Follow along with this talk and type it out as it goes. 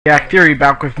Theory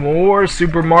back with more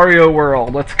Super Mario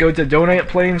World. Let's go to Donut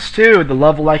Plains 2, the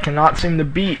level I cannot seem to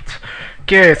beat.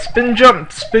 Okay, spin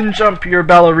jump, you're a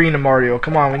ballerina, Mario.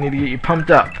 Come on, we need to get you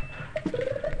pumped up.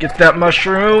 Get that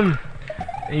mushroom,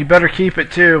 and you better keep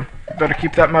it too. You better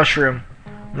keep that mushroom.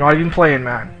 I'm not even playing,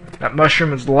 man. That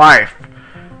mushroom is life.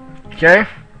 Okay?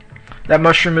 That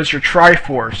mushroom is your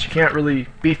Triforce. You can't really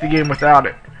beat the game without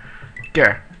it.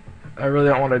 Okay. I really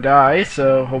don't want to die,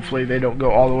 so hopefully they don't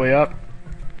go all the way up.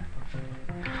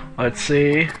 Let's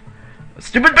see.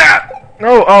 Stupid bat!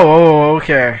 Oh,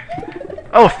 okay.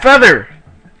 Oh, feather!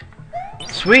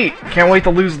 Sweet. Can't wait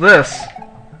to lose this.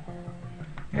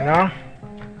 You know?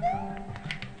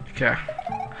 Okay.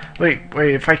 Wait,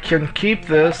 if I can keep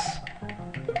this...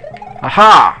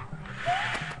 Aha!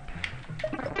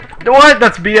 What?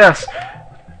 That's BS.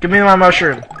 Give me my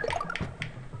mushroom.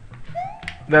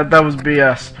 That was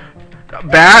BS.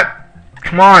 Bat?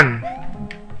 Come on.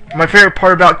 My favorite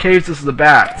part about caves is the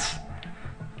bats.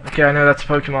 Okay, I know that's a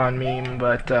Pokemon meme,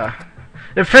 but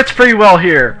it fits pretty well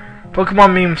here.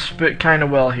 Pokemon memes fit kind of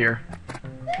well here.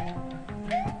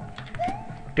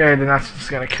 Okay, then that's just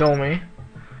gonna kill me.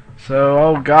 So,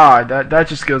 oh god, that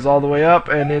just goes all the way up,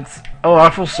 and it's... Oh, I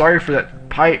feel sorry for that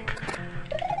pipe.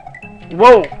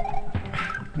 Whoa!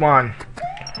 Come on.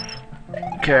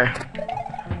 Okay.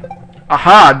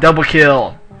 Aha! Double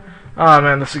kill! Oh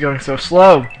man, this is going so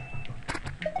slow.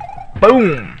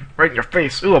 Boom! Right in your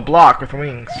face. Ooh, a block with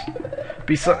wings.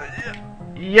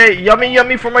 Yay!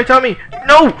 Yummy for my tummy!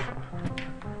 No!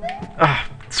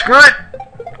 Screw it!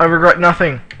 I regret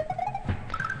nothing.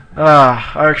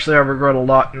 I regret a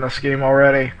lot in this game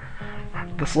already.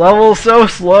 This level is so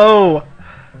slow!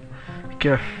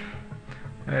 Okay.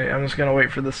 Hey, I'm just gonna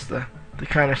wait for this to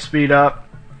kind of speed up.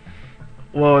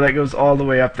 Whoa, that goes all the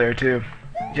way up there too.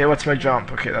 Okay, what's my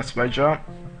jump? Okay, that's my jump.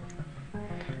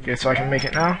 Okay, so I can make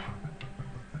it now.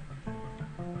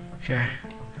 Okay.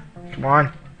 Come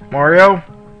on. Mario?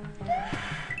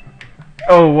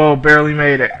 Oh, whoa, barely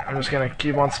made it. I'm just gonna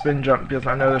keep on spin jump because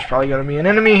I know there's probably gonna be an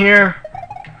enemy here.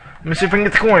 Let me see if I can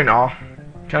get the coin. Oh.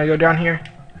 Can I go down here?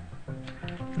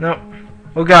 Nope.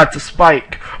 Oh god, it's a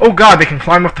spike. Oh god, they can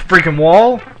climb up the freaking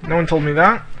wall? No one told me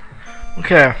that.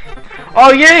 Okay.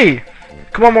 Oh, yay!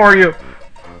 Come on, Mario.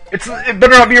 It better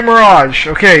not be a mirage.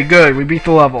 Okay, good. We beat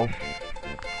the level.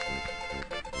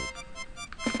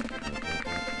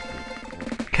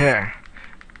 Okay.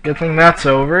 Good thing that's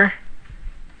over.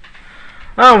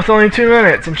 Oh, with only 2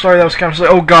 minutes. I'm sorry that was kind of slow.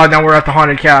 Oh god, now we're at the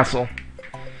haunted castle.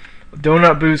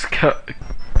 Donut Boo's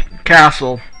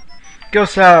castle.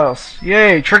 Ghost house.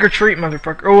 Yay, trick or treat,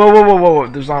 motherfucker. Oh, whoa.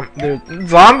 There's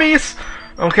zombies?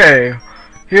 Okay.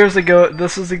 Here's the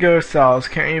this is the ghost house.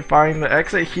 Can't you find the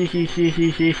exit?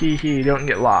 He. Don't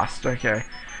get lost. Okay.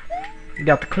 You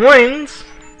got the coins.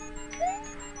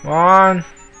 Come on.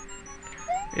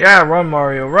 Yeah, run,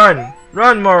 Mario. Run!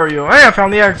 Run, Mario! Hey, I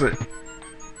found the exit!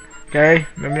 Okay,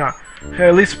 maybe not. Okay,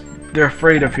 at least they're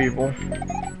afraid of people.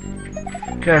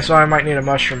 Okay, so I might need a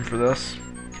mushroom for this.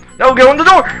 No, go in the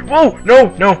door! Whoa! No.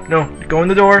 Go in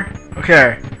the door.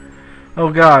 Okay. Oh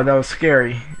god, that was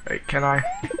scary. Wait, can I?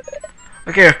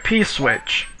 Okay, a P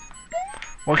switch.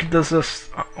 What can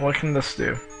this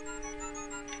do?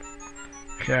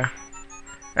 Okay.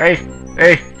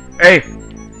 Hey!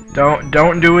 Don't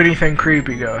do anything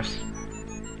creepy, Ghost.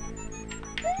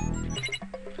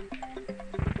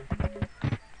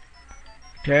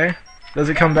 Okay. Does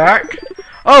it come back?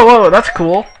 Oh, whoa, that's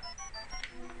cool.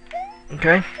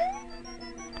 Okay.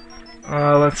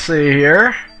 Let's see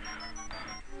here.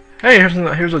 Hey,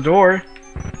 here's a door.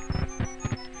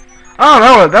 Oh,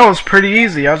 no, that was pretty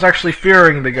easy. I was actually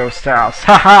fearing the ghost house.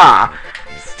 Haha!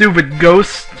 Stupid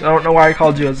ghost. I don't know why I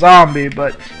called you a zombie,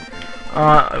 but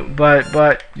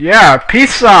yeah,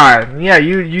 peace sign. Yeah,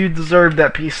 you deserve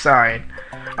that peace sign.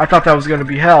 I thought that was gonna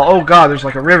be hell. Oh god, there's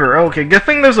like a river. Okay, good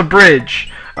thing there's a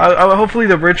bridge. Hopefully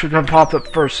the bridge would have popped up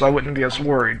first, so I wouldn't be as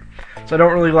worried. So I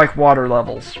don't really like water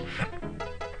levels.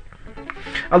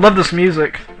 I love this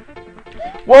music.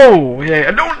 Whoa,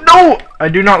 yeah, I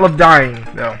do not love dying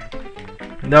though.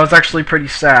 That was actually pretty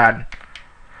sad.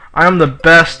 I am the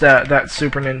best at that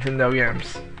Super Nintendo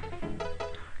games.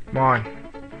 Come on.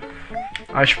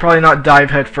 I should probably not dive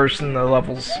head first in the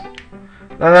levels.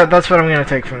 That's what I'm gonna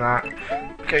take from that.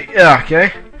 Okay, yeah,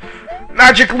 okay.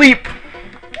 Magic leap!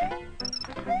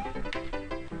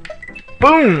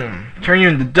 Boom! Turn you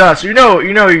into dust. You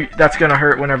know that's gonna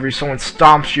hurt whenever someone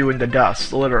stomps you into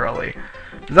dust, literally.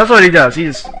 That's what he does. He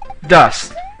just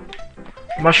dust.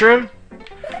 Mushroom?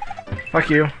 Fuck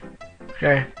you.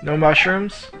 Okay, no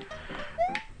mushrooms.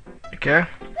 Okay.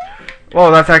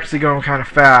 Whoa, that's actually going kind of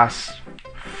fast.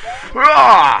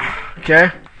 Okay.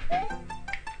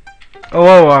 Oh,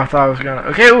 whoa, I thought I was gonna...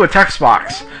 Okay, ooh, a text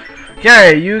box.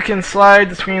 Okay, you can slide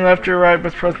the screen left or right,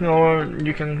 but pressing the lower,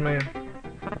 you can... Man.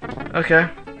 Okay,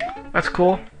 that's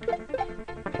cool.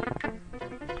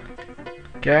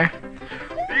 Okay.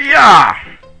 Yeah!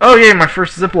 Oh, yeah, my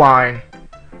first zip line.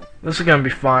 This is gonna be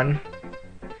fun.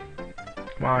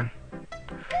 Come on.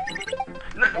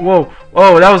 Whoa,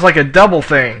 whoa, that was like a double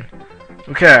thing.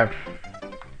 Okay.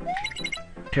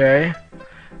 Okay.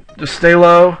 Just stay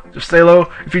low. Just stay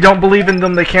low. If you don't believe in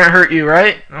them, they can't hurt you,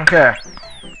 right? Okay.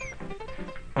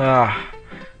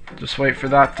 Just wait for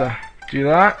that to do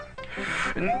that.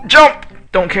 Jump!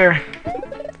 Don't care.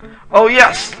 Oh,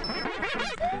 yes!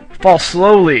 Fall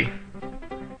slowly.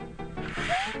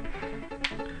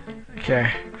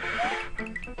 Okay.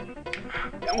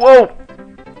 Whoa!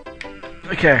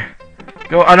 Okay.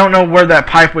 Go. I don't know where that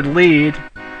pipe would lead,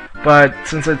 but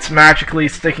since it's magically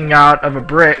sticking out of a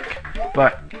brick,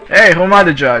 but hey, who am I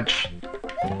to judge?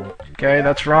 Okay,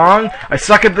 that's wrong. I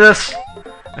suck at this.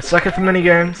 I suck at the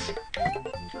minigames.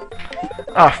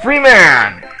 Free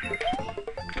man!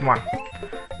 Come on.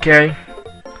 Okay.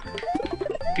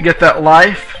 You get that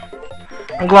life.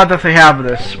 I'm glad that they have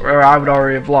this, or I would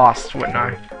already have lost, wouldn't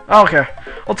I? Oh, okay.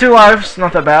 Well, 2 lives,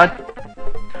 not that bad.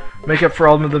 Make up for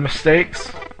all of the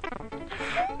mistakes.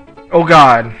 Oh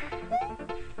god.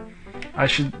 I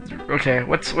should... Okay,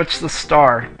 what's the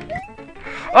star?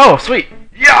 Oh, sweet!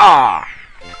 Yeah!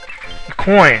 A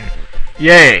coin.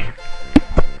 Yay.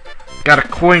 Got a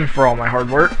coin for all my hard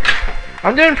work.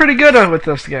 I'm doing pretty good with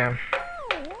this game.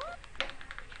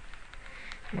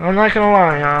 I'm not gonna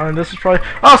lie, this is probably...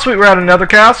 Oh, sweet, we're at another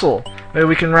castle. Maybe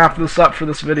we can wrap this up for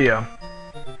this video.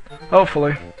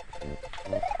 Hopefully.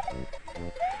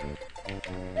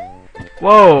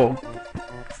 Whoa!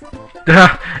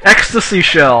 Ecstasy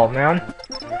shell, man.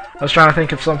 I was trying to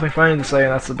think of something funny to say,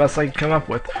 and that's the best I could come up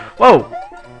with. Whoa!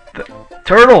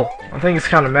 Turtle! I think it's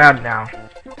kind of mad now.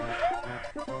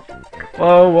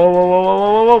 Whoa, whoa, whoa, whoa,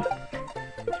 whoa, whoa, whoa!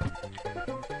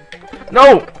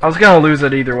 No! I was gonna lose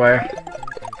it either way.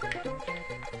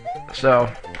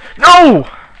 So... No!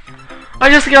 I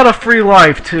just got a free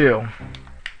life, too.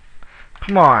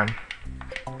 Come on.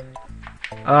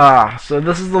 So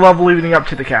this is the level leading up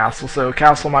to the castle, so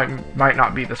castle might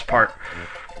not be this part.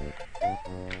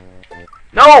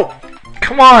 No!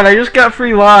 Come on, I just got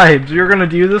free lives. You're gonna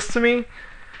do this to me?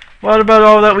 What about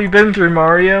all that we've been through,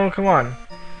 Mario? Come on.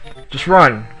 Just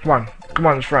run. Come on. Come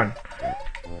on, just run.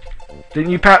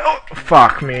 Didn't you pass? Oh,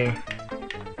 fuck me.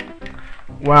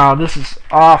 Wow, this is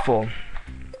awful.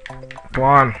 Come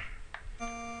on.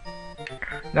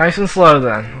 Nice and slow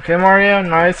then. Okay, Mario?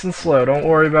 Nice and slow. Don't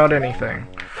worry about anything.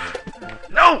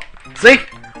 No! See?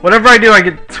 Whatever I do, I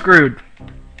get screwed.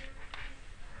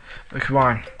 Oh, come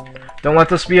on. Don't let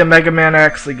this be a Mega Man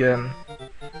X again.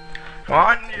 Come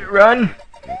on, run!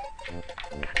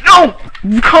 No!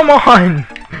 Come on!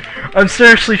 I'm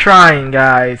seriously trying,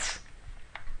 guys.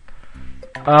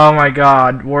 Oh my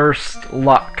god, worst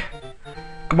luck.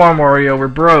 Come on, Mario, we're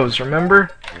bros, remember?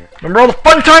 Remember all the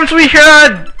fun times we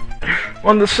had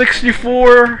on the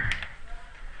 64?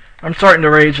 I'm starting to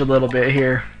rage a little bit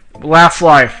here. Last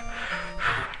life.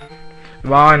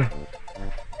 Come on.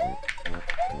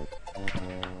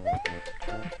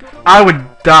 I would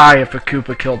die if a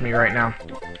Koopa killed me right now.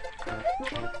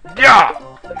 Yeah!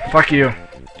 Fuck you.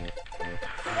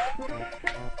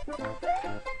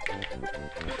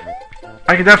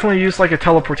 I could definitely use like a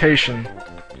teleportation.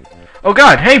 Oh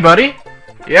god, hey buddy!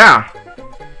 Yeah.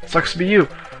 Sucks to be you.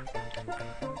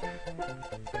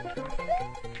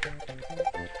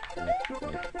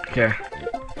 Okay.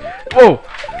 Whoa!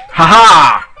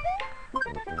 Haha!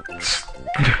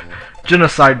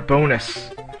 Genocide bonus.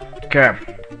 Okay.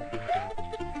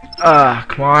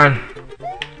 Come on.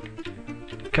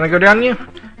 Can I go down you?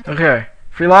 Okay.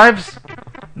 Free lives?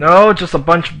 No, just a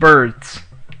bunch of birds.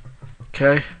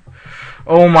 Okay.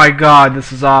 Oh my god,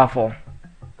 this is awful.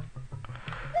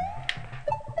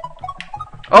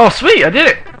 Oh, sweet, I did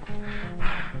it!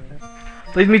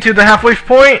 Lead me to the halfway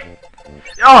point?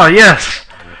 Oh, yes!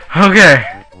 Okay.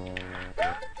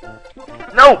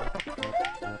 No!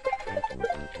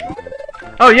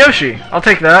 Oh, Yoshi! I'll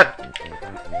take that.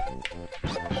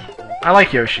 I like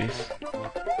Yoshis.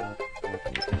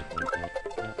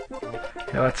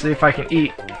 Okay, let's see if I can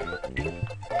eat.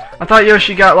 I thought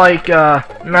Yoshi got, like,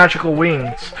 magical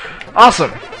wings.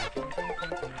 Awesome!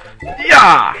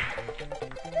 Yeah!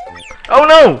 Oh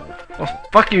no! Well,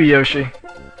 fuck you, Yoshi.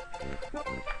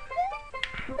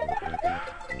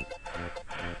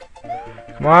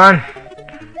 Come on.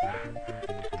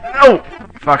 No!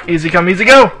 Fuck, easy come, easy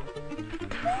go!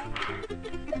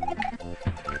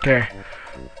 Okay.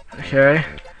 Okay.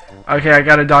 Okay, I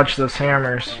gotta dodge those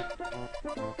hammers.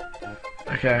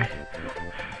 Okay.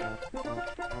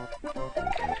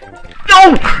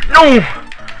 No! No!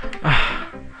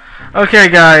 Okay,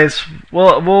 guys.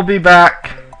 We'll be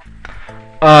back.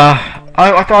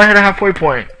 I thought I had a halfway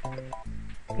point.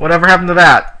 Whatever happened to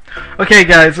that? Okay,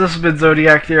 guys, this has been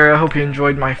Zodiac Theory. I hope you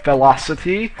enjoyed my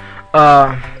philosophy.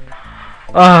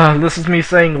 This is me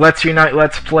saying, let's unite,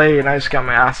 let's play, and I just got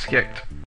my ass kicked.